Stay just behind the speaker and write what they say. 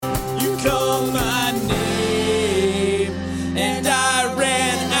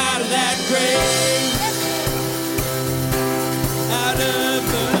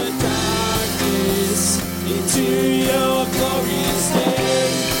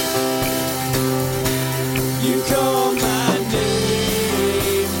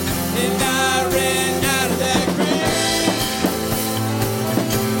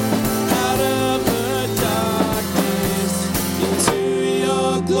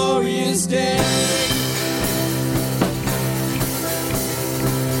glorious day.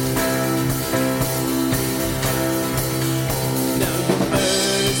 Now your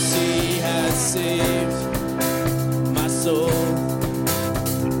mercy has saved my soul.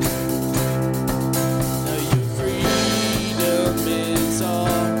 Now your freedom is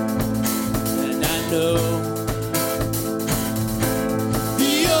all that I know.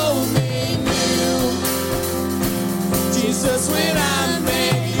 The old made new, Jesus, when I'm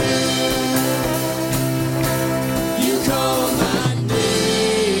made new, you called my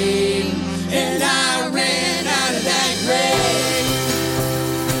name, and I ran out of that grave,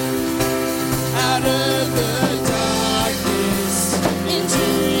 out of the darkness into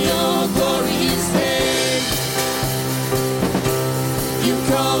your glorious day. You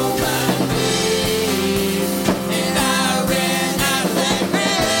called my name, and I ran out of that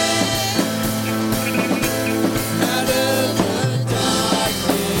grave, out of the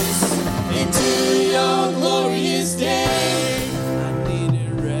darkness into your glorious day. I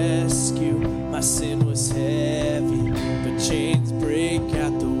needed rescue, my sin was heavy, but chains break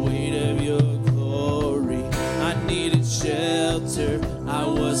out the weight of your glory. I needed shelter, I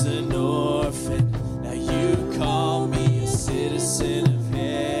was an orphan, now you call me a citizen of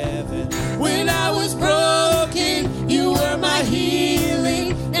heaven. When I was broken, you were my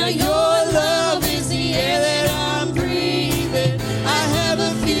healing, now your love is the air that I'm breathing. I have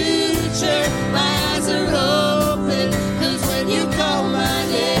a future, my eyes are open, 'cause when you call my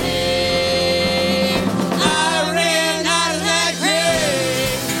name, I ran out of that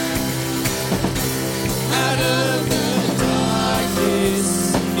grave, out of the darkness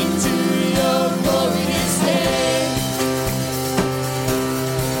into your glorious day.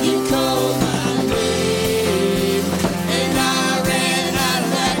 You called my name, and I ran out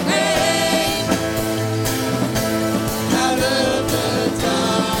of that grave, out of the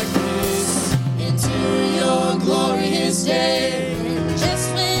darkness into your glorious day. Just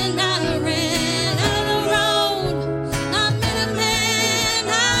when I ran out of the road, I met a man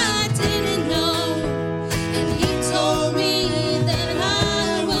I didn't know, and he told me that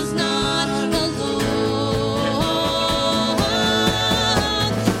I was not alone.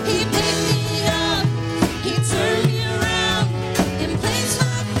 He picked me up, he turned me around, and placed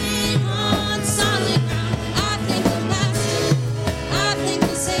my feet on solid ground. I thank the Master, I thank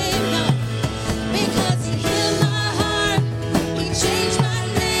the Savior, because he healed my heart, he changed my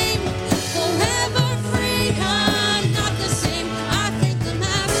name, forever free. I'm not the same. I thank the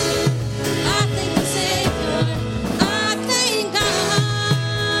Master, I thank the Savior, I thank God.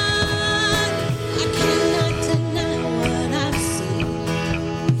 I cannot deny what I've seen.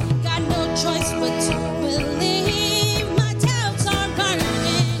 Got no choice but to believe. My doubts are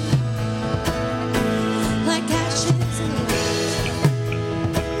burning like ashes in the wind.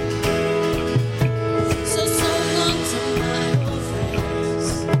 So long to my old friends.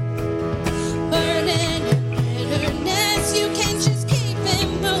 Burden and bitterness, you can't just keep it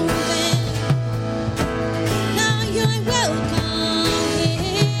moving. Now you're welcome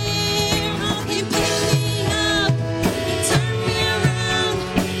here. He picked me up, he turned me around,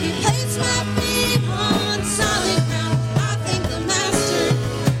 he placed my feet on solid ground. I thank the Master,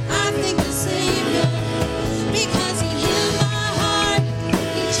 I thank the Savior, because he healed my heart,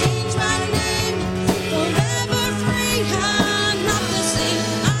 he changed my name, forever free. I'm not the same.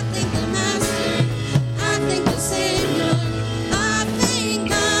 I thank the Master, I thank the Savior, I thank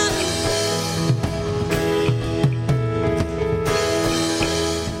God.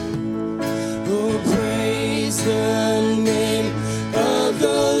 Oh, praise the name of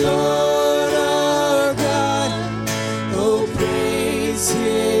the Lord our God. Oh, praise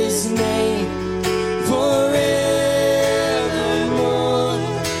his name forevermore.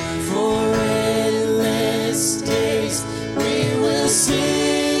 For endless days we will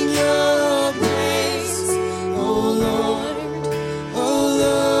sing your praise. Oh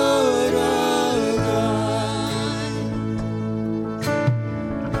Lord our God.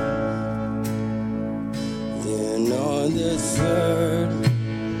 Then on the third,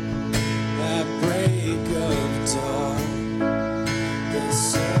 at break of dawn, the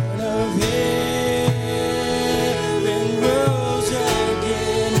Son of Heaven rose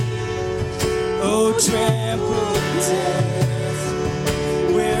again. Oh, trample death,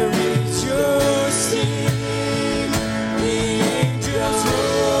 where is your sting? The angels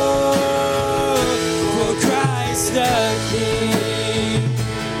roar for Christ the King.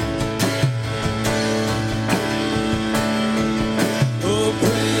 Oh,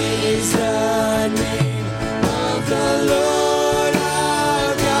 praise the name of the Lord our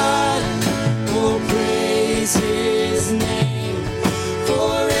God. Oh, praise his name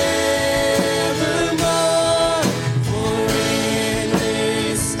forever.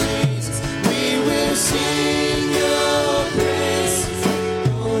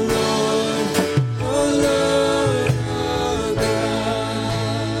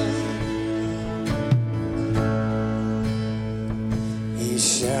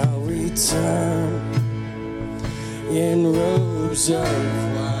 return in robes of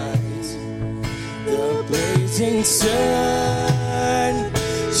white. The blazing sun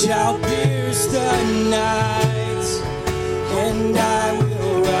shall pierce the night, and I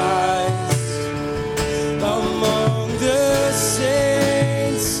will rise among the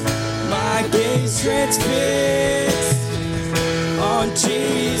saints, my gaze transfixed on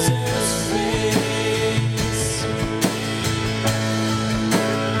Jesus' face.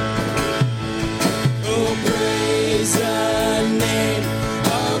 Oh, praise the name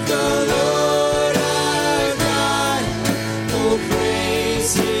of the Lord our God. Oh,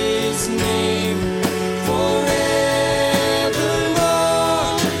 praise His name forevermore.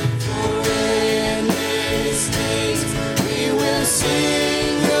 For in His days we will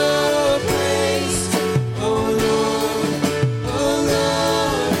sing Your praise. Oh Lord our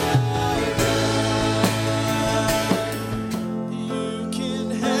God. You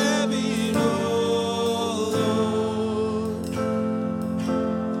can have it all, Lord.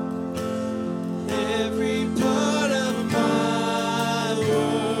 Every part of my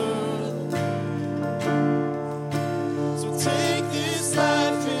world. So take this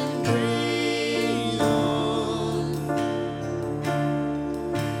life and breathe on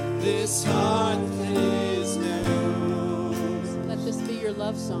this heart that is yours. Let this be your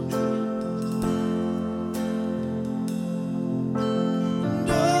love song to Him.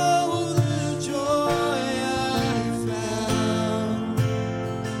 Know the joy I found,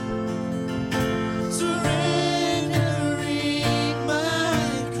 surrendering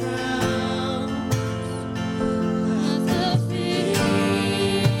my crown at the feet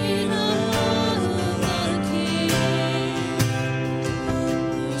of our King,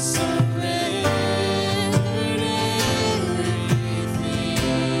 who surrendered everything.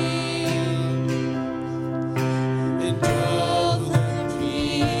 And all the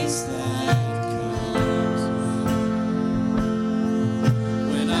peace that comes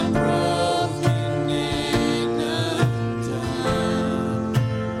when I'm broken and undone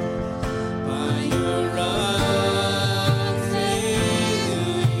by Your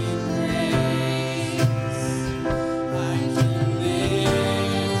unfailing grace. I can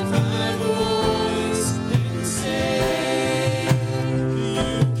lift my voice and say, You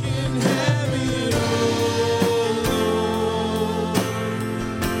can have it all, Lord.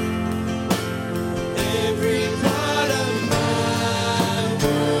 Every part of my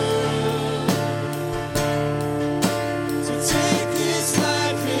world. So take this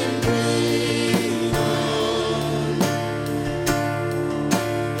life and breathe on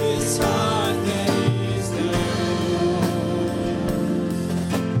this heart that is yours.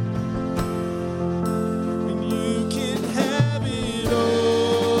 And You can have it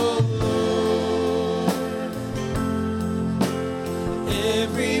all, Lord.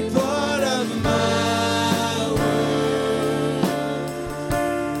 Every part of my world.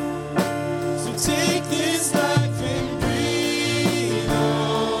 So take this life and breathe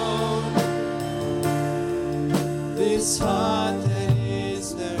on this heart that is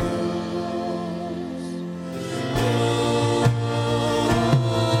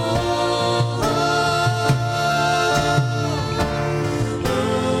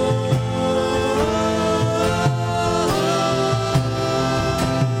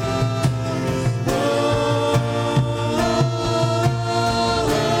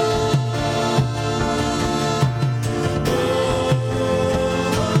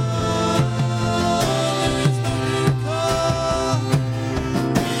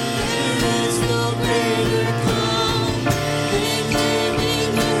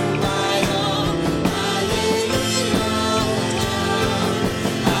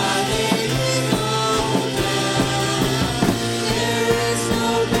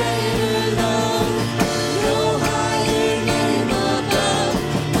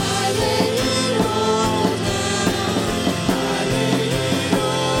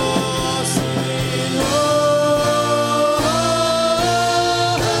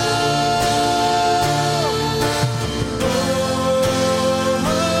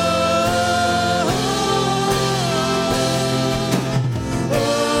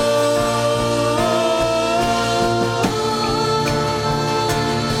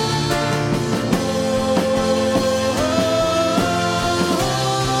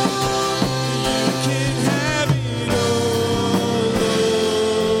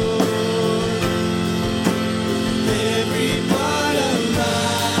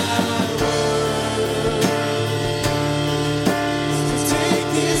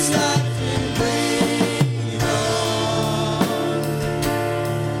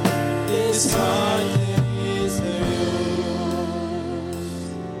yours.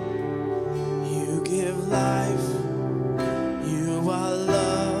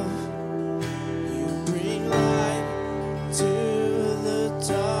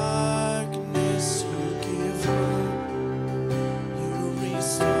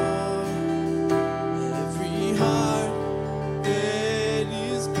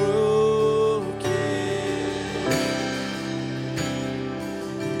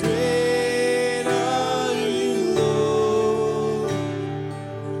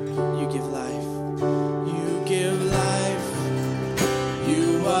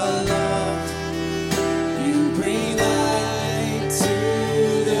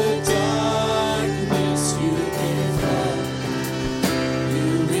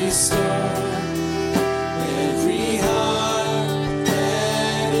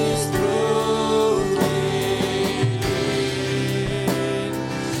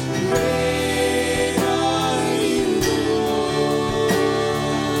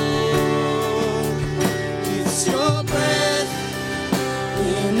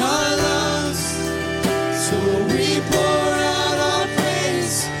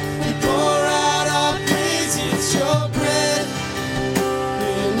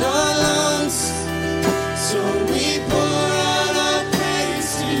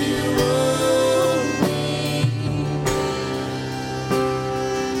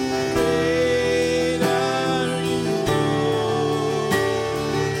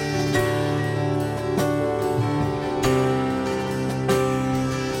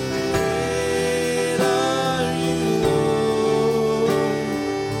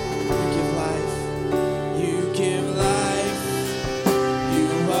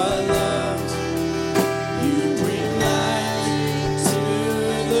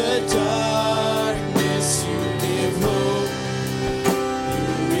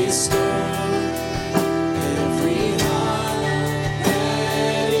 restore